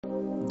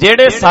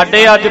ਜਿਹੜੇ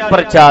ਸਾਡੇ ਅੱਜ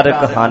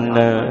ਪ੍ਰਚਾਰਕ ਹਨ,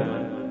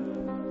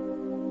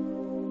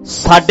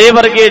 ਸਾਡੇ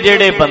ਵਰਗੇ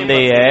ਜਿਹੜੇ ਬੰਦੇ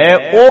ਐ,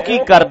 ਉਹ ਕੀ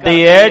ਕਰਦੇ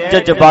ਐ?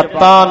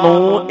 ਜਜ਼ਬਾਤਾਂ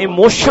ਨੂੰ,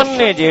 ਇਮੋਸ਼ਨ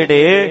ਨੇ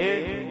ਜਿਹੜੇ,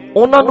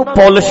 ਉਹਨਾਂ ਨੂੰ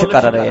ਪੋਲਿਸ਼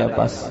ਕਰ ਰਹੇ ਆ,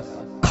 ਬਸ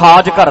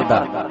ਖਾਜ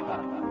ਕਰਦਾ।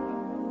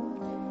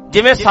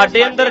 ਜਿਵੇਂ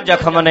ਸਾਡੇ ਅੰਦਰ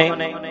ਜ਼ਖਮ ਨੇ,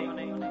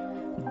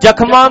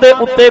 ਜ਼ਖਮਾਂ ਦੇ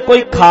ਉੱਤੇ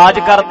ਕੋਈ ਖਾਜ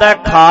ਕਰਦਾ,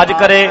 ਖਾਜ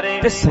ਕਰੇ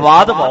ਤੇ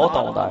ਸਵਾਦ ਬਹੁਤ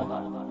ਆਉਂਦਾ ਹੈ।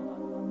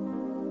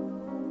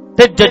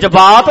 ਤੇ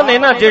ਜਜ਼ਬਾਤ ਨੇ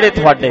ਨਾ ਜਿਹੜੇ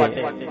ਤੁਹਾਡੇ,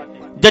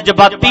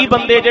 ਜਜ਼ਬਾਤੀ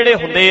ਬੰਦੇ ਜਿਹੜੇ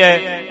ਹੁੰਦੇ ਐ,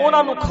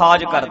 ਉਹਨਾਂ ਨੂੰ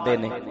ਖਾਜ ਕਰਦੇ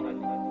ਨੇ।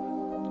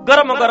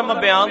 ਗਰਮ ਗਰਮ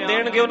ਬਿਆਨ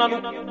ਦੇਣਗੇ, ਉਹਨਾਂ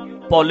ਨੂੰ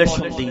ਪੋਲਿਸ਼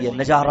ਹੁੰਦੀ ਹੈ,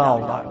 ਨਜ਼ਾਰਾ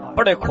ਆਉਂਦਾ,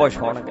 ਬੜੇ ਖੁਸ਼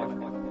ਹੋਣਗੇ।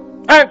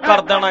 ਐ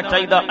ਕਰ ਦੇਣਾ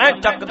ਚਾਹੀਦਾ, ਐ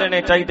ਚੱਕ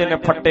ਦੇਣੇ ਚਾਹੀਦੇ ਨੇ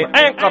ਫੱਟੇ,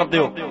 ਐ ਕਰ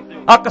ਦਿਓ।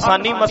 ਆ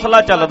ਕਿਸਾਨੀ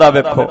ਮਸਲਾ ਚੱਲਦਾ,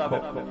 ਵੇਖੋ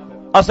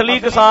ਅਸਲੀ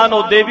ਕਿਸਾਨ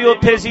ਉਹਦੇ ਵੀ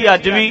ਉੱਥੇ ਸੀ,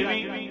 ਅੱਜ ਵੀ।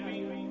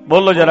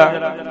 ਬੋਲੋ ਜਰਾ।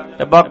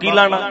 ਤੇ ਬਾਕੀ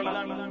ਲਾਣਾ,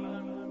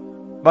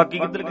 ਬਾਕੀ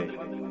ਕਿੱਧਰ ਗਏ?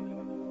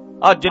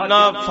 ਆ ਜਿੰਨਾ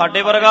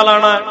ਸਾਡੇ ਵਰਗਾ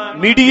ਲਾਣਾ,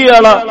 ਮੀਡੀਏ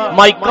ਵਾਲਾ,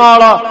 ਮਾਈਕਾਂ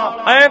ਵਾਲਾ,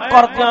 ਐ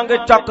ਕਰ ਦਿਆਂਗੇ,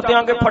 ਚੱਕ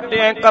ਦਿਆਂਗੇ ਫੱਟੇ,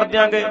 ਐ ਕਰ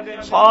ਦਿਆਂਗੇ।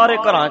 ਸਾਰੇ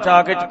ਘਰਾਂ ਚ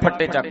ਆ ਕੇ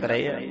ਫੱਟੇ ਚੱਕ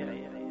ਰਹੇ ਆ,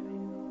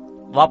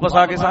 ਵਾਪਸ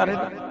ਆ ਕੇ ਸਾਰੇ।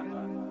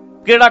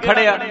 ਕਿਹੜਾ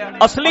ਖੜਿਆ?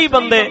 ਅਸਲੀ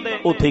ਬੰਦੇ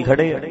ਉੱਥੇ ਹੀ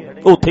ਖੜੇ ਆ,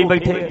 ਉੱਥੇ ਹੀ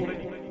ਬੈਠੇ ਆ।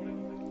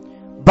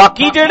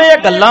 ਬਾਕੀ ਜਿਹੜੇ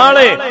ਗੱਲਾਂ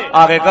ਵਾਲੇ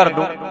ਆ ਗਏ ਘਰ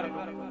ਨੂੰ।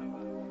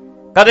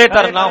 ਕਦੇ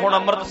ਧਰਨਾ, ਹੁਣ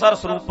ਅੰਮ੍ਰਿਤਸਰ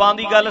ਸਰੂਪਾਂ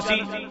ਦੀ ਗੱਲ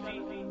ਸੀ,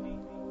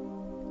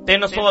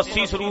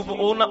 380 ਸਰੂਪ,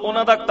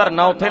 ਉਹਨਾਂ ਦਾ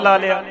ਧਰਨਾ ਉੱਥੇ ਲਾ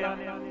ਲਿਆ।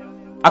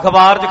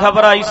 ਅਖਬਾਰ 'ਚ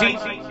ਖਬਰ ਆਈ ਸੀ,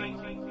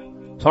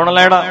 ਸੁਣ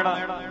ਲੈਣਾ,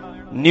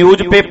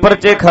 ਨਿਊਜ਼ ਪੇਪਰ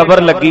 'ਚ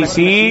ਖਬਰ ਲੱਗੀ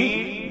ਸੀ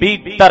ਵੀ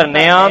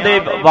ਧਰਨਿਆਂ ਦੇ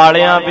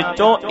ਵਾਲਿਆਂ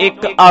ਵਿੱਚੋਂ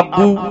ਇੱਕ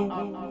ਆਗੂ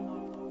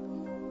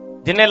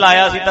ਜਿਹਨੇ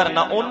ਲਾਇਆ ਸੀ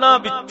ਧਰਨਾ, ਉਹਨਾਂ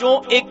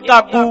ਵਿੱਚੋਂ ਇੱਕ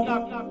ਆਗੂ,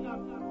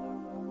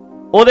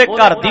 ਉਹਦੇ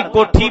ਘਰ ਦੀ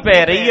ਕੋਠੀ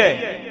ਪੈ ਰਹੀ ਹੈ।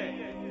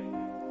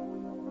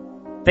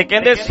 ਤੇ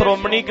ਕਹਿੰਦੇ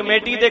ਸ਼੍ਰੋਮਣੀ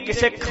ਕਮੇਟੀ ਦੇ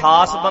ਕਿਸੇ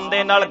ਖਾਸ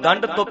ਬੰਦੇ ਨਾਲ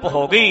ਗੰਢ ਤੁੱਪ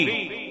ਹੋ ਗਈ,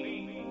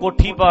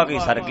 ਕੋਠੀ ਪਾ ਕੇ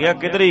ਸਰ ਗਿਆ।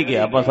 ਕਿਧਰ ਹੀ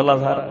ਗਿਆ ਮਸਲਾ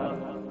ਸਾਰਾ?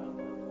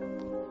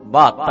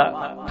 ਬਾਤਾ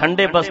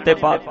ਠੰਡੇ ਬਸਤੇ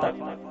ਪਾਤਾ।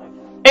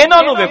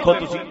 ਇਹਨਾਂ ਨੂੰ ਵੇਖੋ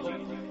ਤੁਸੀਂ,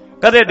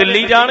 ਕਦੇ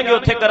ਦਿੱਲੀ ਜਾਣਗੇ,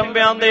 ਉੱਥੇ ਗਰਮ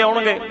ਬਿਆਨ ਦੇ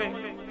ਆਉਣਗੇ,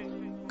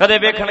 ਕਦੇ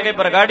ਵੇਖਣਗੇ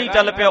ਬਰਗਾੜੀ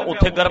ਚੱਲ ਪਿਆ,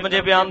 ਉੱਥੇ ਗਰਮ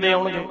ਜੇ ਬਿਆਨ ਦੇ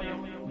ਆਉਣਗੇ।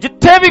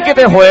 ਜਿੱਥੇ ਵੀ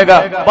ਕਿਤੇ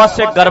ਹੋਏਗਾ ਬਸ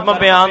ਇਹ ਗਰਮ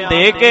ਬਿਆਨ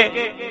ਦੇ ਕੇ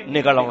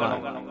ਨਿਕਲ ਆਉਣਾ।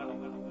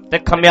 ਤੇ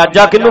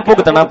ਖਮਿਆਜਾ ਕਿਹਨੂੰ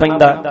ਭੁਗਤਣਾ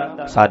ਪੈਂਦਾ?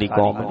 ਸਾਰੀ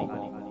ਕੌਮ ਨੂੰ।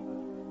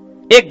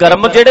 ਇਹ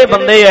ਗਰਮ ਜਿਹੜੇ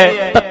ਬੰਦੇ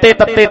ਐ, ਤੱਤੇ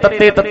ਤੱਤੇ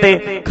ਤੱਤੇ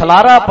ਤੱਤੇ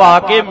ਖਲਾਰਾ ਪਾ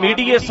ਕੇ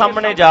ਮੀਡੀਏ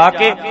ਸਾਹਮਣੇ ਜਾ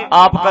ਕੇ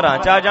ਆਪ ਘਰਾਂ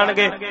ਚ ਆ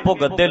ਜਾਣਗੇ,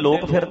 ਭੁਗਤਦੇ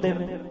ਲੋਕ ਫਿਰਦੇ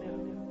ਨੇ।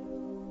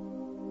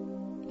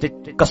 ਤੇ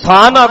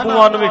ਕਿਸਾਨ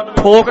ਆਗੂਆਂ ਨੂੰ ਵੀ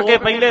ਠੋਕ ਕੇ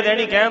ਪਹਿਲੇ ਦਿਨ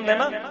ਹੀ ਕਹਿੰਦੇ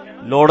ਨਾ,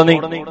 ਲੋੜ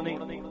ਨਹੀਂ,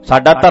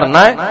 ਸਾਡਾ ਧਰਨਾ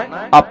ਹੈ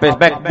ਆਪੇ।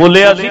 ਮੈਂ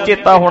ਬੋਲਿਆ ਸੀ,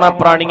 ਚੇਤਾ ਹੋਣਾ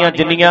ਪੁਰਾਣੀਆਂ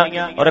ਜਿੰਨੀਆਂ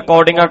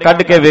ਰਿਕਾਰਡਿੰਗਾਂ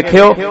ਕੱਢ ਕੇ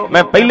ਵੇਖਿਓ।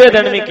 ਮੈਂ ਪਹਿਲੇ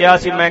ਦਿਨ ਵੀ ਕਿਹਾ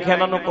ਸੀ, ਮੈਂ ਕਿਹਾ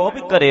ਇਹਨਾਂ ਨੂੰ ਕਹੋ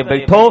ਵੀ ਘਰੇ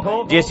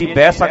ਬੈਠੋ, ਜੇ ਅਸੀਂ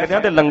ਬਹਿ ਸਕਦੇ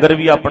ਹਾਂ ਤੇ ਲੰਗਰ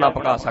ਵੀ ਆਪਣਾ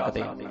ਪਕਾ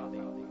ਸਕਦੇ ਹਾਂ।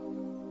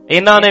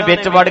 ਇਹਨਾਂ ਨੇ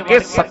ਵਿੱਚ ਵੜ ਕੇ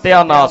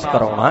ਸਤਿਆਨਾਸ਼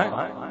ਕਰਾਉਣਾ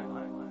ਹੈ।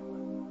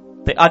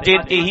 ਤੇ ਅੱਜ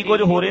ਇਹੀ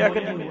ਕੁਝ ਹੋ ਰਿਹਾ ਕਿ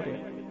ਨਹੀਂ ਹੋ ਰਿਹਾ?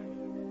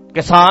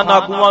 ਕਿਸਾਨ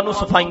ਆਗੂਆਂ ਨੂੰ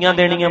ਸਫਾਈਆਂ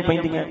ਦੇਣੀਆਂ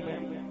ਪੈਂਦੀਆਂ।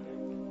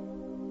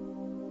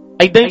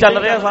 ਏਦਾਂ ਹੀ ਚੱਲ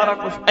ਰਿਹਾ ਸਾਰਾ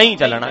ਕੁਝ, ਐਂ ਹੀ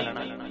ਚੱਲਣਾ,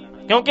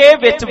 ਕਿਉਂਕਿ ਇਹ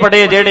ਵਿੱਚ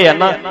ਬੜੇ ਜਿਹੜੇ ਆ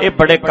ਨਾ, ਇਹ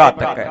ਬੜੇ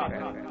ਘਾਤਕ ਹੈ।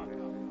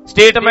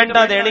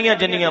 ਸਟੇਟਮੈਂਟਾਂ ਦੇਣੀਆਂ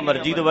ਜਿੰਨੀਆਂ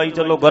ਮਰਜ਼ੀ ਦਵਾਈ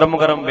ਚੱਲੋ, ਗਰਮ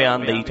ਗਰਮ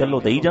ਬਿਆਨ ਦੇਈ ਚੱਲੋ,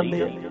 ਦੇਈ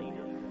ਜਾਂਦੇ ਆ।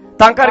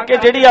 ਤਾਂ ਕਰਕੇ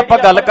ਜਿਹੜੀ ਆਪਾਂ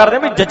ਗੱਲ ਕਰਦੇ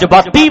ਵੀ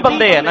ਜਜ਼ਬਾਤੀ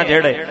ਬੰਦੇ ਆ ਨਾ,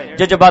 ਜਿਹੜੇ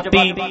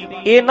ਜਜ਼ਬਾਤੀ,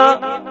 ਇਹ ਨਾ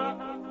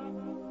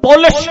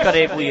ਪੋਲਿਸ਼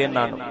ਕਰੇ ਕੋਈ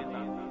ਇਹਨਾਂ ਨੂੰ।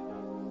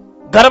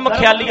 ਗਰਮ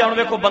ਖਿਆਲੀ, ਹੁਣ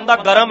ਵੇਖੋ ਬੰਦਾ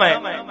ਗਰਮ ਹੈ,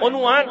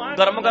 ਉਹਨੂੰ ਆ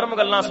ਗਰਮ ਗਰਮ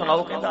ਗੱਲਾਂ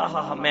ਸੁਣਾਓ, ਕਹਿੰਦਾ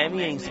ਆਹਾ ਮੈਂ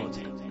ਵੀ ਐਂ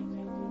ਸੋਚਿਆ।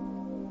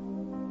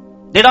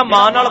 ਜਿਹੜਾ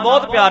ਮਾਂ ਨਾਲ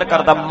ਬਹੁਤ ਪਿਆਰ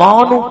ਕਰਦਾ,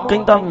 ਮਾਂ ਨੂੰ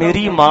ਕਹਿੰਦਾ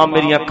ਮੇਰੀ ਮਾਂ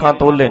ਮੇਰੀਆਂ ਅੱਖਾਂ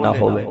ਤੋਲੇ ਨਾ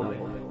ਹੋਵੇ,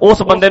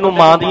 ਉਸ ਬੰਦੇ ਨੂੰ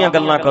ਮਾਂ ਦੀਆਂ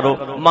ਗੱਲਾਂ ਕਰੋ,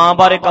 ਮਾਂ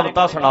ਬਾਰੇ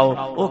ਕਵਿਤਾ ਸੁਣਾਓ,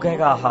 ਉਹ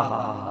ਕਹੇਗਾ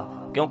ਆਹਾ,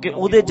 ਕਿਉਂਕਿ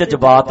ਉਹਦੇ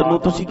ਜਜ਼ਬਾਤ ਨੂੰ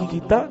ਤੁਸੀਂ ਕੀ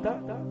ਕੀਤਾ?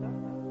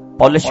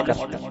 ਪੋਲਿਸ਼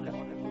ਕਰਤਾ,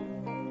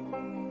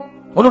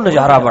 ਉਹਨੂੰ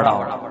ਨਜ਼ਾਰਾ ਬੜਾ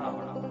ਆਉਣਾ।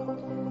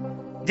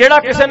 ਜਿਹੜਾ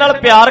ਕਿਸੇ ਨਾਲ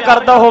ਪਿਆਰ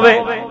ਕਰਦਾ ਹੋਵੇ,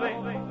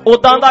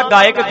 ਉਦਾਂ ਦਾ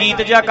ਗਾਇਕ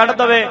ਗੀਤ ਜਿਹਾ ਕੱਢ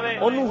ਦਵੇ,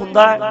 ਉਹਨੂੰ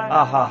ਹੁੰਦਾ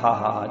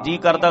ਆਹਾ ਜੀ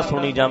ਕਰਦਾ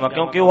ਸੁਣੀ ਜਾਵਾਂ,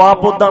 ਕਿਉਂਕਿ ਉਹ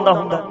ਆਪ ਉਦਾਂ ਦਾ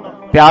ਹੁੰਦਾ,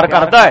 ਪਿਆਰ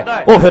ਕਰਦਾ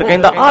ਹੈ। ਉਹ ਫਿਰ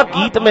ਕਹਿੰਦਾ ਆਹ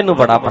ਗੀਤ ਮੈਨੂੰ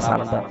ਬੜਾ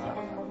ਪਸੰਦ ਹੈ।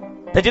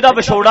 ਤੇ ਜਿਹਦਾ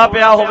ਵਿਛੋੜਾ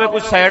ਪਿਆ ਹੋਵੇ, ਕੋਈ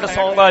ਸੈਡ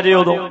ਸੌਂਗ ਆ ਜੇ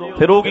ਉਦੋਂ,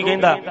 ਫਿਰ ਉਹ ਕੀ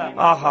ਕਹਿੰਦਾ?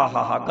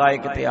 ਆਹਾ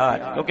ਗਾਇਕ ਤੇ ਆ,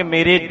 ਕਿਉਂਕਿ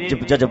ਮੇਰੇ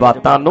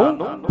ਜਜ਼ਬਾਤਾਂ ਨੂੰ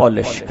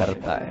ਪੋਲਿਸ਼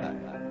ਕਰਦਾ ਹੈ।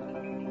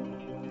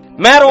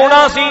 ਮੈਂ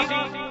ਰੋਣਾ ਸੀ,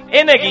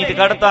 ਇਹਨੇ ਗੀਤ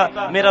ਕੱਢਤਾ,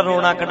 ਮੇਰਾ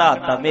ਰੋਣਾ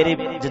ਕਢਾਤਾ, ਮੇਰੇ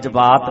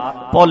ਜਜ਼ਬਾਤ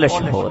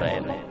ਪੋਲਿਸ਼ ਹੋ ਰਹੇ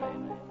ਨੇ।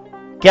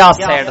 ਕਿਆ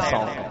ਸੈਡ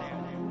ਸੌਂਗ ਹੈ।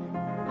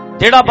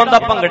 ਜਿਹੜਾ ਬੰਦਾ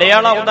ਭੰਗੜੇ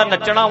ਵਾਲਾ ਹੁੰਦਾ,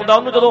 ਨੱਚਣਾ ਹੁੰਦਾ,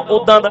 ਉਹਨੂੰ ਜਦੋਂ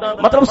ਉਦਾਂ ਦਾ,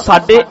 ਮਤਲਬ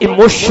ਸਾਡੇ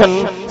ਇਮੋਸ਼ਨ,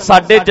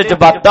 ਸਾਡੇ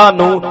ਜਜ਼ਬਾਤਾਂ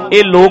ਨੂੰ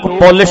ਇਹ ਲੋਕ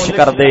ਪੋਲਿਸ਼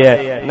ਕਰਦੇ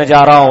ਐ,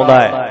 ਨਜ਼ਾਰਾ ਆਉਂਦਾ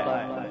ਹੈ।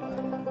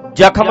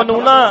 ਜ਼ਖਮ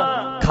ਨੂੰ ਨਾ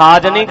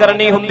ਖਾਜ ਨਹੀਂ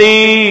ਕਰਨੀ ਹੁੰਦੀ,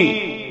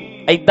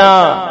 ਏਦਾਂ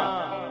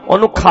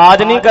ਉਹਨੂੰ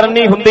ਖਾਜ ਨਹੀਂ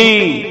ਕਰਨੀ ਹੁੰਦੀ,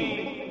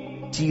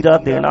 ਚੀਰਾ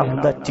ਦੇਣਾ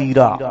ਹੁੰਦਾ,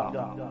 ਚੀਰਾ,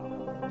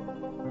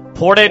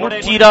 ਫੋੜੇ ਨੂੰ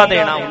ਚੀਰਾ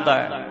ਦੇਣਾ ਹੁੰਦਾ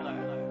ਹੈ।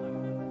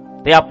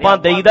 ਤੇ ਆਪਾਂ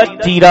ਦੇਈਦਾ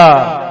ਚੀਰਾ,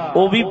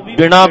 ਉਹ ਵੀ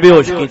ਬਿਨਾਂ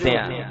ਬੇਹੋਸ਼ ਕੀਤੇ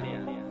ਆ,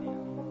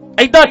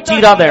 ਏਦਾਂ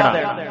ਚੀਰਾ ਦੇਣਾ।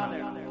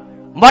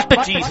 ਮੱਟ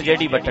ਚੀਜ਼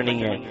ਜਿਹੜੀ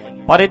ਵੱਟਣੀ ਹੈ,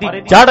 ਪਰ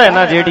ਇਹਦੀ ਜੜ ਹੈ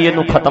ਨਾ ਜਿਹੜੀ,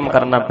 ਇਹਨੂੰ ਖਤਮ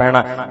ਕਰਨਾ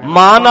ਪੈਣਾ।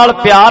 ਮਾਂ ਨਾਲ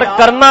ਪਿਆਰ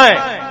ਕਰਨਾ ਹੈ,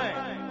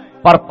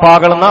 ਪਰ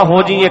ਪਾਗਲ ਨਾ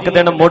ਹੋ ਜੀ, ਇੱਕ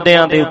ਦਿਨ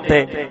ਮੋਢਿਆਂ ਦੇ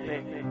ਉੱਤੇ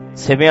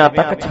ਸਿਵਿਆਂ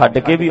ਤੱਕ ਛੱਡ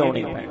ਕੇ ਵੀ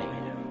ਆਉਣੀ ਪੈਣੀ।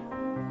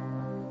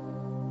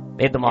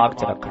 ਇਹ ਦਿਮਾਗ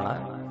 'ਚ ਰੱਖਣਾ,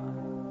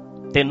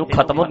 ਤੈਨੂੰ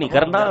ਖਤਮ ਨਹੀਂ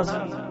ਕਰਨਾ। ਅਸੀਂ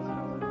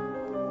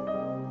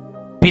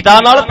ਪਿਤਾ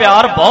ਨਾਲ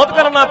ਪਿਆਰ ਬਹੁਤ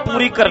ਕਰਨਾ,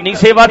 ਪੂਰੀ ਕਰਨੀ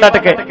ਸੇਵਾ ਡਟ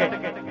ਕੇ,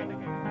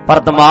 ਪਰ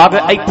ਦਿਮਾਗ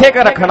ਇੱਥੇ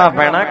ਕਿ ਰੱਖਣਾ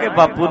ਪੈਣਾ ਕਿ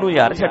ਬਾਪੂ ਨੂੰ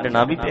ਯਾਰ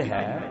ਛੱਡਣਾ ਵੀ ਤੇ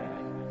ਹੈ।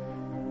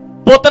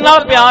 ਪੁੱਤ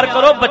ਨਾਲ ਪਿਆਰ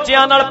ਕਰੋ,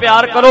 ਬੱਚਿਆਂ ਨਾਲ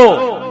ਪਿਆਰ ਕਰੋ,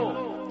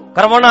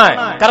 ਕਰਵਾਉਣਾ ਹੈ,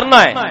 ਕਰਨਾ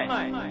ਹੈ,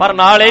 ਪਰ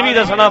ਨਾਲ ਇਹ ਵੀ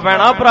ਦੱਸਣਾ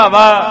ਪੈਣਾ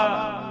ਭਰਾਵਾ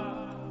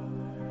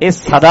ਇਹ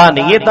ਸਦਾ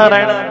ਨਹੀਂ ਏਦਾਂ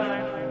ਰਹਿਣਾ।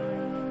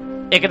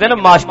 ਇੱਕ ਦਿਨ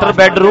ਮਾਸਟਰ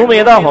ਬੈਡਰੂਮ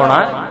ਇਹਦਾ ਹੋਣਾ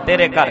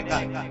ਤੇਰੇ ਘਰ 'ਚ,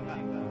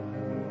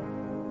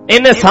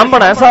 ਇਹਨੇ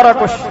ਸਾਂਭਣਾ ਸਾਰਾ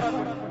ਕੁਝ।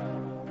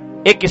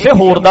 ਇਹ ਕਿਸੇ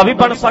ਹੋਰ ਦਾ ਵੀ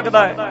ਬਣ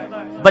ਸਕਦਾ ਹੈ,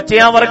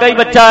 ਬੱਚਿਆਂ ਵਰਗਾ ਹੀ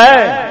ਬੱਚਾ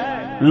ਹੈ।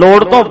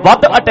 ਲੋੜ ਤੋਂ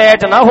ਵੱਧ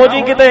ਅਟੈਚ ਨਾ ਹੋ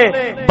ਜੀ ਕਿਤੇ,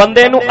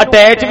 ਬੰਦੇ ਨੂੰ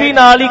ਅਟੈਚ ਵੀ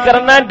ਨਾਲ ਹੀ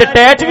ਕਰਨਾ ਹੈ,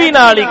 ਡਿਟੈਚ ਵੀ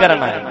ਨਾਲ ਹੀ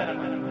ਕਰਨਾ ਹੈ,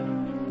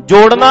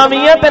 ਜੋੜਨਾ ਵੀ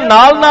ਹੈ ਤੇ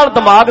ਨਾਲ ਨਾਲ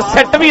ਦਿਮਾਗ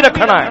ਸੈੱਟ ਵੀ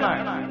ਰੱਖਣਾ ਹੈ,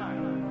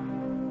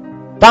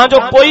 ਤਾਂ ਜੋ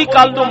ਕੋਈ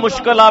ਕੱਲ ਨੂੰ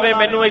ਮੁਸ਼ਕਲ ਆਵੇ।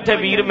 ਮੈਨੂੰ ਇੱਥੇ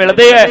ਵੀਰ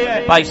ਮਿਲਦੇ ਐ,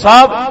 ਭਾਈ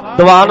ਸਾਹਿਬ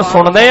ਦੀਵਾਨ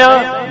ਸੁਣਦੇ ਆ,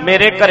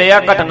 ਮੇਰੇ ਘਰੇ ਆ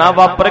ਘਟਨਾ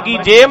ਵਾਪਰ ਗਈ,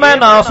 ਜੇ ਮੈਂ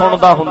ਨਾ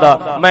ਸੁਣਦਾ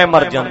ਹੁੰਦਾ ਮੈਂ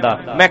ਮਰ ਜਾਂਦਾ,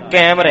 ਮੈਂ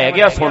ਕਾਇਮ ਰਹਿ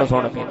ਗਿਆ ਸੁਣ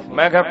ਸੁਣ ਕੇ।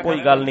 ਮੈਂ ਕਿਹਾ ਕੋਈ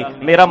ਗੱਲ ਨਹੀਂ,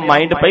 ਮੇਰਾ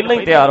ਮਾਈਂਡ ਪਹਿਲਾਂ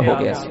ਹੀ ਤਿਆਰ ਹੋ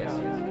ਗਿਆ ਸੀ,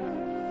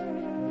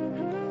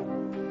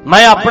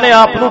 ਮੈਂ ਆਪਣੇ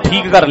ਆਪ ਨੂੰ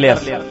ਠੀਕ ਕਰ ਲਿਆ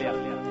ਸੀ,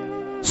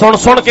 ਸੁਣ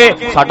ਸੁਣ ਕੇ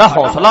ਸਾਡਾ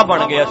ਹੌਸਲਾ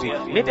ਬਣ ਗਿਆ ਸੀ।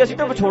 ਨਹੀਂ ਤੇ ਅਸੀਂ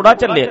ਤਾਂ ਵਿਛੋੜਾ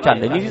ਚੱਲ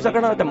ਨਹੀਂ ਸੀ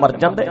ਸਕਣਾ, ਤੇ ਮਰ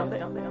ਜਾਂਦੇ,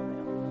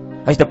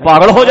 ਅਸੀਂ ਤਾਂ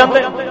ਪਾਗਲ ਹੋ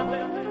ਜਾਂਦੇ।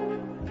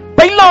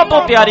 ਪਹਿਲਾਂ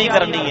ਤੋਂ ਤਿਆਰੀ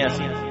ਕਰਨੀ ਹੈ,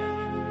 ਅਸੀਂ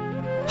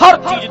ਹਰ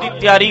ਚੀਜ਼ ਦੀ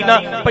ਤਿਆਰੀ ਨਾ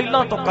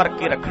ਪਹਿਲਾਂ ਤੋਂ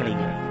ਕਰਕੇ ਰੱਖਣੀ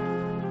ਹੈ,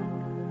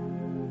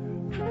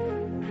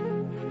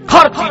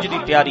 ਹਰ ਚੀਜ਼ ਦੀ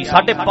ਤਿਆਰੀ।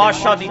 ਸਾਡੇ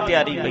ਪਾਤਸ਼ਾਹ ਦੀ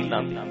ਤਿਆਰੀ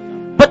ਪਹਿਲਾਂ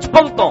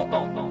ਬਚਪਨ ਤੋਂ,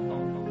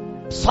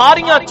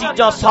 ਸਾਰੀਆਂ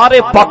ਚੀਜ਼ਾਂ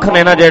ਸਾਰੇ ਪੱਖ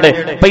ਨੇ ਨਾ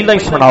ਜਿਹੜੇ ਪਹਿਲਾਂ ਹੀ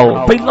ਸੁਣਾਓ,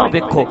 ਪਹਿਲਾਂ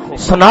ਵੇਖੋ,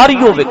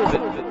 ਸਿਨਾਰੀਓ ਵੇਖੋ।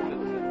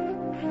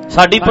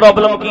 ਸਾਡੀ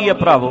ਪ੍ਰੋਬਲਮ ਕੀ ਹੈ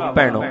ਭਰਾਵੋ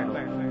ਭੈਣੋ,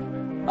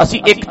 ਅਸੀਂ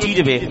ਇੱਕ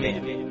ਚੀਜ਼ ਵੇਖਦੇ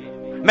ਹਾਂ।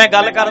 ਮੈਂ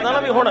ਗੱਲ ਕਰਦਾ ਨਾ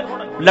ਵੀ ਹੁਣ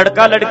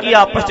ਲੜਕਾ ਲੜਕੀ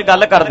ਆਪਸ ਚ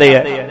ਗੱਲ ਕਰਦੇ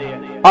ਆ,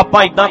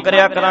 ਆਪਾਂ ਇਦਾਂ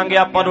ਕਰਿਆ ਕਰਾਂਗੇ,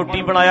 ਆਪਾਂ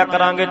ਰੋਟੀ ਬਣਾਇਆ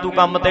ਕਰਾਂਗੇ, ਤੂੰ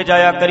ਕੰਮ ਤੇ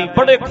ਜਾਇਆ ਕਰੀ,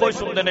 ਬੜੇ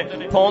ਖੁਸ਼ ਹੁੰਦੇ ਨੇ,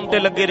 ਫੋਨ ਤੇ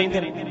ਲੱਗੇ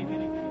ਰਹਿੰਦੇ ਨੇ।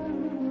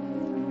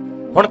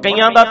 ਹੁਣ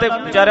ਕਈਆਂ ਦਾ ਤੇ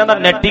ਵਿਚਾਰਿਆਂ ਦਾ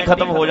ਨੈਟ ਹੀ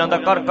ਖਤਮ ਹੋ ਜਾਂਦਾ,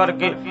 ਕਰ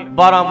ਕਰਕੇ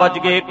 12 ਵੱਜ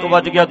ਗਏ, 1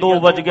 ਵੱਜ ਗਿਆ, 2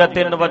 ਵੱਜ ਗਿਆ,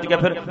 3 ਵੱਜ ਗਿਆ,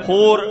 ਫਿਰ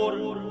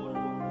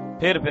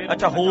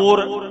ਅੱਛਾ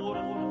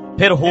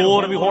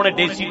ਹੋਰ ਵੀ ਹੁਣ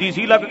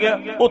ਡੀਸੀ ਲੱਗ ਗਿਆ,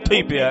 ਉੱਥੇ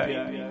ਹੀ ਪਿਆ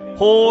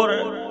ਹੋਰ।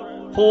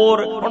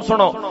 ਹੁਣ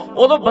ਸੁਣੋ,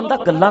 ਉਦੋਂ ਬੰਦਾ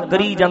ਗੱਲਾਂ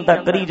ਕਰੀ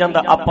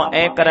ਜਾਂਦਾ, ਆਪਾਂ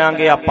ਐ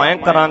ਕਰਾਂਗੇ, ਆਪਾਂ ਐ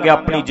ਕਰਾਂਗੇ,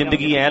 ਆਪਣੀ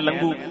ਜ਼ਿੰਦਗੀ ਐ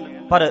ਲੰਘੂ,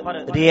 ਪਰ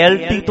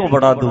ਰਿਐਲਿਟੀ ਤੋਂ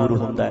ਬੜਾ ਦੂਰ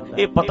ਹੁੰਦਾ।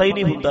 ਇਹ ਪਤਾ ਹੀ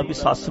ਨਹੀਂ ਹੁੰਦਾ ਵੀ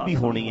ਸੱਸ ਵੀ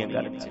ਹੋਣੀ ਹੈ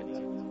ਘਰ 'ਚ,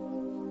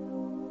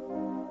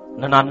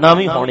 ਨਨਾਨਾ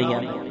ਵੀ ਹੋਣੀਆਂ,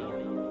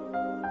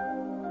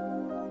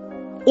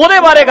 ਉਹਦੇ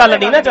ਬਾਰੇ ਗੱਲ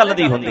ਨਹੀਂ ਨਾ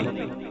ਚੱਲਦੀ ਹੁੰਦੀ।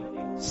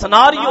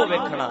 ਸਿਨਾਰੀਓ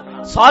ਵੇਖਣਾ,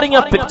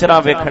 ਸਾਰੀਆਂ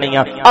ਪਿਕਚਰਾਂ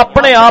ਵੇਖਣੀਆਂ,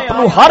 ਆਪਣੇ ਆਪ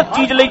ਨੂੰ ਹਰ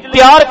ਚੀਜ਼ ਲਈ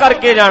ਤਿਆਰ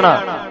ਕਰਕੇ ਜਾਣਾ।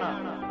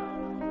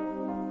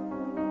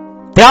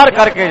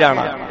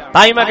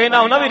 ਤਾਂ ਹੀ ਮੈਂ ਕਹਿੰਦਾ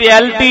ਹੁੰਦਾ ਵੀ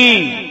ਰਿਐਲਿਟੀ,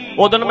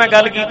 ਉਦੋਂ ਮੈਂ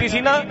ਗੱਲ ਕੀਤੀ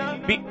ਸੀ ਨਾ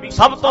ਵੀ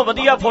ਸਭ ਤੋਂ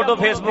ਵਧੀਆ ਫੋਟੋ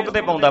ਫੇਸਬੁੱਕ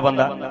ਤੇ ਪਾਉਂਦਾ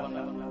ਬੰਦਾ,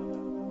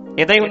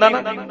 ਏਦਾਂ ਹੀ ਹੁੰਦਾ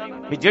ਨਾ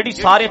ਵੀ ਜਿਹੜੀ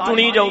ਸਾਰੇ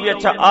ਚੁਣੀ ਜਾਊਗੀ,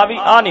 ਅੱਛਾ ਆ ਵੀ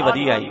ਆ ਨਹੀਂ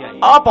ਵਧੀਆ ਆਈ,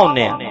 ਆ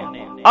ਪਾਉਂਦੇ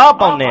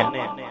ਆ।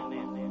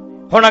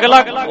 ਹੁਣ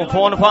ਅਗਲਾ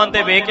ਫੋਨ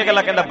ਤੇ ਵੇਖ ਕੇ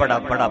ਅਗਲਾ ਕਹਿੰਦਾ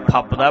ਬੜਾ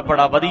ਫੱਪਦਾ,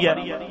 ਬੜਾ ਵਧੀਆ,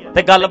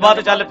 ਤੇ ਗੱਲਬਾਤ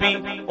ਚੱਲ ਪਈ।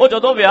 ਉਹ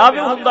ਜਦੋਂ ਵਿਆਹ ਵੀ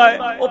ਹੁੰਦਾ ਹੈ,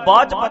 ਉਹ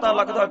ਬਾਅਦ ਚ ਪਤਾ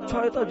ਲੱਗਦਾ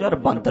ਅੱਛਾ ਇਹ ਤਾਂ ਯਾਰ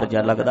ਬਾਂਦਰ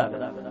ਜਿਹਾ ਲੱਗਦਾ,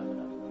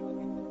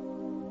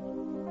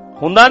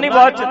 ਹੁੰਦਾ ਨਹੀਂ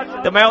ਬਾਅਦ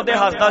ਚ। ਤੇ ਮੈਂ ਉਹਦੇ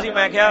ਹੱਸਦਾ ਸੀ,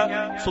 ਮੈਂ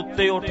ਕਿਹਾ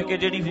ਸੁੱਤੇ ਉੱਠ ਕੇ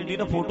ਜਿਹੜੀ ਹੁੰਦੀ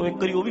ਨਾ ਫੋਟੋ, ਇੱਕ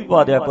ਵਾਰੀ ਉਹ ਵੀ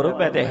ਪਾ ਦਿਆ ਕਰੋ,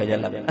 ਮੈਂ ਤੇ ਇਹੋ ਜਿਹਾ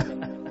ਲੱਗਦਾ,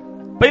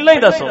 ਪਹਿਲਾਂ ਹੀ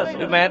ਦੱਸੋ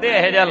ਵੀ ਮੈਂ ਤੇ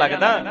ਇਹੋ ਜਿਹਾ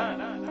ਲੱਗਦਾ।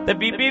 ਤੇ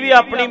ਬੀਬੀ ਵੀ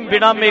ਆਪਣੀ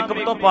ਬਿਨਾਂ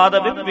ਮੇਕਅਪ ਤੋਂ ਪਾ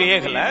ਦੇਵੇ,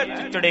 ਵੇਖ ਲੈ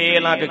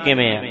ਚੜੇਲਾਂ ਕਿ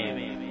ਕਿਵੇਂ ਆ,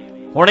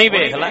 ਹੁਣੇ ਹੀ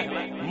ਵੇਖ ਲੈ,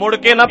 ਮੁੜ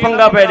ਕੇ ਨਾ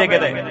ਪੰਗਾ ਪੈ ਜੇ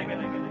ਕਿਤੇ।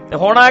 ਤੇ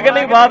ਹੁਣ ਆ ਕੇ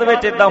ਨਹੀਂ, ਬਾਅਦ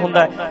ਵਿੱਚ ਏਦਾਂ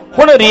ਹੁੰਦਾ।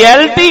 ਹੁਣ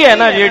ਰਿਐਲਿਟੀ ਹੈ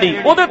ਨਾ ਜਿਹੜੀ,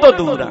 ਉਹਦੇ ਤੋਂ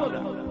ਦੂਰ ਆ।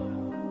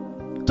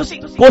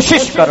 ਤੁਸੀਂ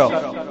ਕੋਸ਼ਿਸ਼ ਕਰੋ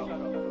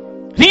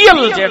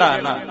ਰੀਅਲ ਜਿਹੜਾ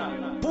ਨਾ,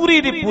 ਪੂਰੀ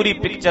ਦੀ ਪੂਰੀ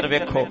ਪਿਕਚਰ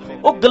ਵੇਖੋ।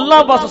 ਉਹ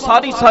ਗੱਲਾਂ ਬਸ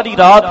ਸਾਰੀ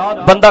ਰਾਤ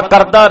ਬੰਦਾ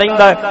ਕਰਦਾ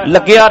ਰਹਿੰਦਾ,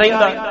 ਲੱਗਿਆ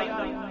ਰਹਿੰਦਾ,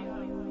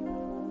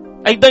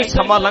 ਏਦਾਂ ਹੀ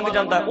ਸਮਾਂ ਲੰਘ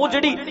ਜਾਂਦਾ। ਉਹ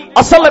ਜਿਹੜੀ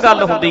ਅਸਲ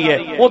ਗੱਲ ਹੁੰਦੀ ਹੈ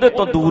ਉਹਦੇ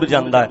ਤੋਂ ਦੂਰ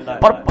ਜਾਂਦਾ ਹੈ,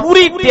 ਪਰ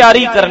ਪੂਰੀ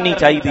ਤਿਆਰੀ ਕਰਨੀ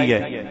ਚਾਹੀਦੀ ਹੈ।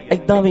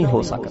 ਏਦਾਂ ਵੀ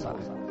ਹੋ ਸਕਦਾ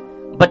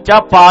ਬੱਚਾ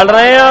ਪਾਲ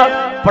ਰਹੇ ਆ,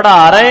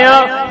 ਪੜ੍ਹਾ ਰਹੇ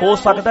ਆ, ਹੋ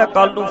ਸਕਦਾ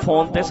ਕੱਲ ਨੂੰ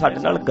ਫੋਨ ਤੇ ਸਾਡੇ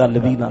ਨਾਲ ਗੱਲ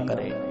ਵੀ ਨਾ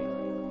ਕਰੇ।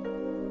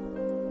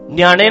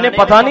 ਨਿਆਣੇ ਨੇ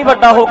ਪਤਾ ਨਹੀਂ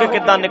ਵੱਡਾ ਹੋ ਕੇ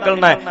ਕਿੱਦਾਂ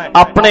ਨਿਕਲਣਾ ਹੈ।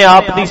 ਆਪਣੇ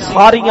ਆਪ ਦੀ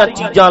ਸਾਰੀਆਂ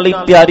ਚੀਜ਼ਾਂ ਲਈ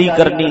ਤਿਆਰੀ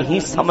ਕਰਨੀ ਹੀ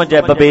ਸਮਝ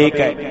ਹੈ, ਵਿਵੇਕ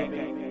ਹੈ।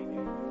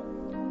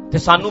 ਤੇ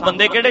ਸਾਨੂੰ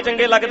ਬੰਦੇ ਕਿਹੜੇ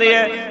ਚੰਗੇ ਲੱਗਦੇ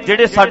ਆ?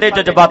 ਜਿਹੜੇ ਸਾਡੇ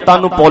ਜਜ਼ਬਾਤਾਂ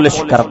ਨੂੰ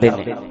ਪੋਲਿਸ਼ ਕਰਦੇ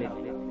ਨੇ।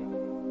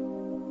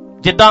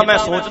 ਜਿੱਦਾਂ ਮੈਂ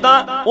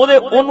ਸੋਚਦਾ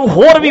ਉਹਨੂੰ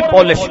ਹੋਰ ਵੀ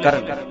ਪੋਲਿਸ਼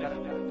ਕਰਨ,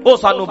 ਉਹ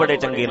ਸਾਨੂੰ ਬੜੇ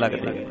ਚੰਗੇ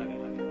ਲੱਗਦੇ।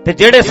 ਤੇ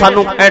ਜਿਹੜੇ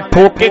ਸਾਨੂੰ ਐ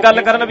ਠੋਕ ਕੇ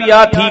ਗੱਲ ਕਰਨ ਵੀ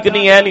ਆਹ ਠੀਕ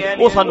ਨਹੀਂ, ਐ ਨਹੀਂ,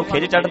 ਉਹ ਸਾਨੂੰ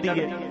ਖਿੱਚ ਚੜਦੀ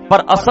ਹੈ।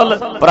 ਪਰ ਅਸਲ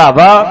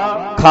ਭਰਾਵਾ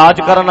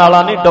ਖਾਜ ਕਰਨ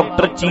ਵਾਲਾ ਨਹੀਂ,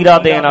 ਡਾਕਟਰ ਚੀਰਾ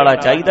ਦੇਣ ਵਾਲਾ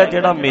ਚਾਹੀਦਾ,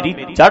 ਜਿਹੜਾ ਮੇਰੀ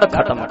ਜੜ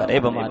ਖਤਮ ਕਰੇ,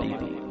 ਬਿਮਾਰੀ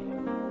ਦੀ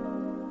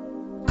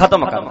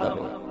ਖਤਮ ਕਰ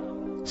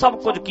ਦੇਵੇ। ਸਭ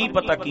ਕੁਝ ਕੀ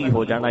ਪਤਾ ਕੀ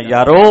ਹੋ ਜਾਣਾ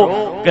ਯਾਰੋ।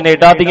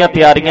 ਕੈਨੇਡਾ ਦੀਆਂ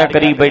ਤਿਆਰੀਆਂ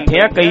ਕਰੀ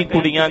ਬੈਠੇ ਆ, ਕਈ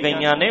ਕੁੜੀਆਂ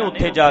ਗਈਆਂ ਨੇ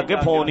ਉੱਥੇ ਜਾ ਕੇ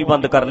ਫੋਨ ਹੀ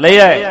ਬੰਦ ਕਰ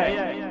ਲਿਆ।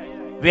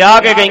 ਵਿਆਹ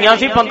ਕੇ ਗਈਆਂ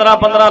ਸੀ,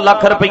 15-15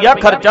 ਲੱਖ ਰੁਪਈਆ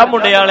ਖਰਚਾ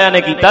ਮੁੰਡੇ ਵਾਲਿਆਂ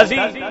ਨੇ ਕੀਤਾ ਸੀ,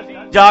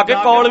 ਜਾ ਕੇ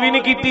ਕਾਲ ਵੀ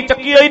ਨਹੀਂ ਕੀਤੀ,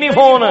 ਚੱਕਿਆ ਹੀ ਨਹੀਂ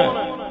ਫੋਨ।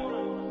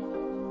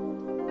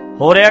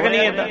 ਹੋ ਰਿਹਾ ਕਿ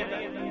ਨਹੀਂ ਏਦਾਂ?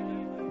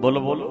 ਬੋਲੋ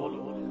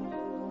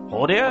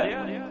ਹੋ ਰਿਹਾ।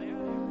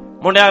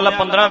 ਮੁੰਡਿਆ ਅਗਲਾ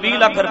 15-20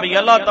 ਲੱਖ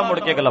ਰੁਪਈਆ ਲਾ ਤਾਂ ਮੁੜ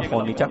ਕੇ ਅਗਲਾ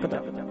ਫੋਨ ਨਹੀਂ ਚੱਕਦਾ।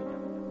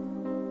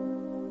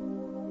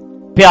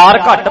 ਪਿਆਰ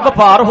ਘੱਟ,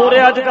 ਵਪਾਰ ਹੋ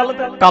ਰਿਹਾ ਅੱਜ ਕੱਲ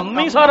ਤਾਂ, ਕੰਮ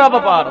ਹੀ ਸਾਰਾ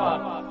ਵਪਾਰ ਦਾ।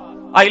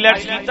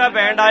 ਆਈਲੈਟਸ ਕੀਤਾ,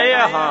 ਬੈਂਡ ਆਏ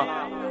ਆ, ਹਾਂ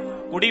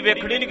ਕੁੜੀ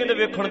ਵੇਖਣੀ ਨਹੀਂ, ਕਹਿੰਦੇ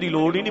ਵੇਖਣ ਦੀ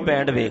ਲੋੜ ਹੀ ਨਹੀਂ,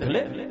 ਬੈਂਡ ਵੇਖ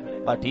ਲੈ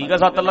ਬਸ ਠੀਕ ਆ,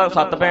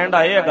 7 ਬੈਂਡ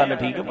ਆਏ ਆ, ਗੱਲ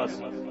ਠੀਕ ਹੈ,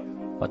 ਬਸ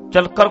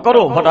ਚੱਲ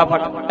ਕਰੋ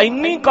ਫਟਾਫਟ।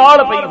 ਇੰਨੀ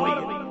ਕਾਹਲ ਪਈ ਹੋਈ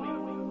ਹੈ।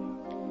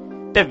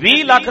 ਤੇ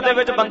 20 ਲੱਖ ਦੇ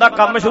ਵਿੱਚ ਬੰਦਾ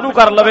ਕੰਮ ਸ਼ੁਰੂ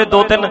ਕਰ ਲਵੇ,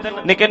 2-3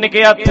 ਨਿੱਕੇ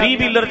ਨਿੱਕੇ ਆ 3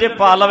 ਵੀਲਰ ਜੇ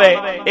ਪਾ ਲਵੇ,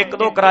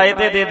 1-2 ਕਿਰਾਏ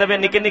ਤੇ ਦੇ ਦੇਵੇ,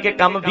 ਨਿੱਕੇ ਨਿੱਕੇ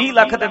ਕੰਮ 20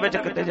 ਲੱਖ ਦੇ ਵਿੱਚ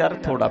ਕਿਤੇ ਯਾਰ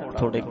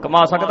ਥੋੜੇ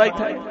ਕਮਾ ਸਕਦਾ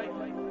ਇੱਥੇ।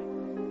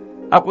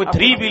 ਆ ਕੋਈ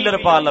 3 ਵੀਲਰ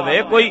ਪਾ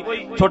ਲਵੇ, ਕੋਈ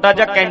ਛੋਟਾ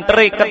ਜਿਹਾ ਕੈਂਟਰ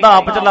ਇੱਕ ਅੱਧਾ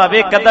ਆਪ ਚਲਾਵੇ,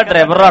 ਇੱਕ ਅੱਧਾ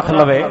ਡਰਾਈਵਰ ਰੱਖ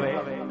ਲਵੇ,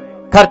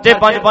 ਖਰਚੇ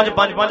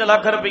 5-5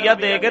 ਲੱਖ ਰੁਪਈਆ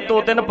ਦੇ ਕੇ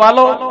 2-3 ਪਾ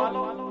ਲਓ,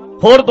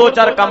 ਹੋਰ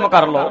 2-4 ਕੰਮ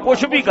ਕਰ ਲਓ,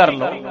 ਕੁਛ ਵੀ ਕਰ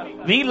ਲਓ।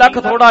 20 ਲੱਖ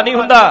ਥੋੜਾ ਨਹੀਂ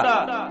ਹੁੰਦਾ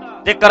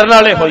ਜੇ ਕਰਨ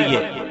ਵਾਲੇ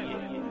ਹੋਈਏ।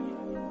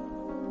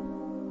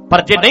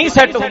 ਪਰ ਜੇ ਨਹੀਂ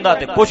ਸੈੱਟ ਹੁੰਦਾ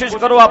ਤੇ ਕੋਸ਼ਿਸ਼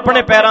ਕਰੋ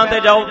ਆਪਣੇ ਪੈਰਾਂ ਤੇ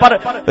ਜਾਓ। ਪਰ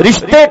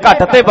ਰਿਸ਼ਤੇ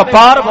ਘੱਟ ਤੇ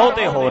ਵਪਾਰ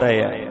ਬਹੁਤੇ ਹੋ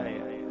ਰਹੇ ਆ,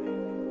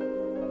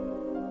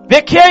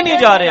 ਵੇਖਿਆ ਹੀ ਨਹੀਂ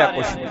ਜਾ ਰਿਹਾ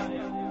ਕੁਛ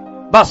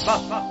ਬਸ।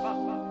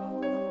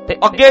 ਤੇ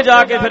ਅੱਗੇ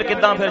ਜਾ ਕੇ ਫਿਰ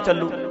ਕਿੱਦਾਂ ਫਿਰ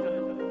ਚੱਲੂ?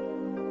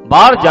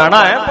 ਬਾਹਰ ਜਾਣਾ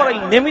ਹੈ ਪਰ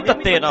ਇੰਨੇ ਵੀ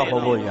ਤੱਤੇ ਨਾ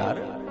ਹੋਵੋ ਯਾਰ,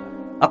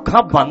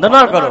 ਅੱਖਾਂ ਬੰਦ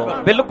ਨਾ ਕਰੋ,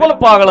 ਬਿਲਕੁਲ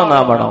ਪਾਗਲ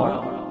ਨਾ ਬਣੋ।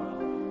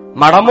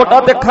 ਮਾੜਾ ਮੋਟਾ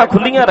ਤੇ ਅੱਖਾਂ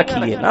ਖੁੱਲੀਆਂ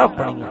ਰੱਖੀਏ ਨਾ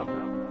ਆਪਣੀਆਂ,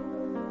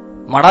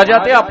 ਮਾੜਾ ਜਿਹਾ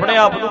ਤੇ ਆਪਣੇ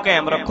ਆਪ ਨੂੰ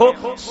ਕਾਇਮ ਰੱਖੋ।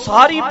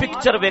 ਸਾਰੀ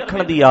ਪਿਕਚਰ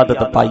ਵੇਖਣ ਦੀ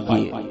ਆਦਤ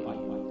ਪਾਈਏ,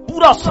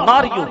 ਪੂਰਾ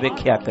ਸਿਨਾਰੀਓ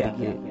ਵੇਖਿਆ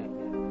ਕਰੀਏ।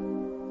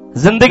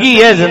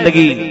 ਜ਼ਿੰਦਗੀ ਹੈ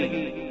ਜ਼ਿੰਦਗੀ,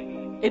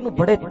 ਇਹਨੂੰ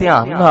ਬੜੇ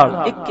ਧਿਆਨ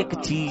ਨਾਲ, ਇੱਕ ਇੱਕ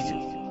ਚੀਜ਼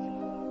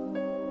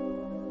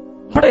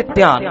ਬੜੇ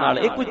ਧਿਆਨ ਨਾਲ,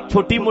 ਇਹ ਕੋਈ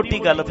ਛੋਟੀ ਮੋਟੀ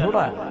ਗੱਲ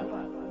ਥੋੜਾ ਹੈ।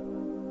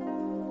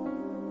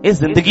 ਇਹ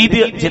ਜ਼ਿੰਦਗੀ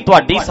ਦੀ, ਜੇ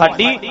ਤੁਹਾਡੀ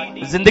ਸਾਡੀ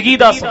ਜ਼ਿੰਦਗੀ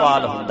ਦਾ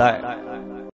ਸਵਾਲ ਹੁੰਦਾ ਹੈ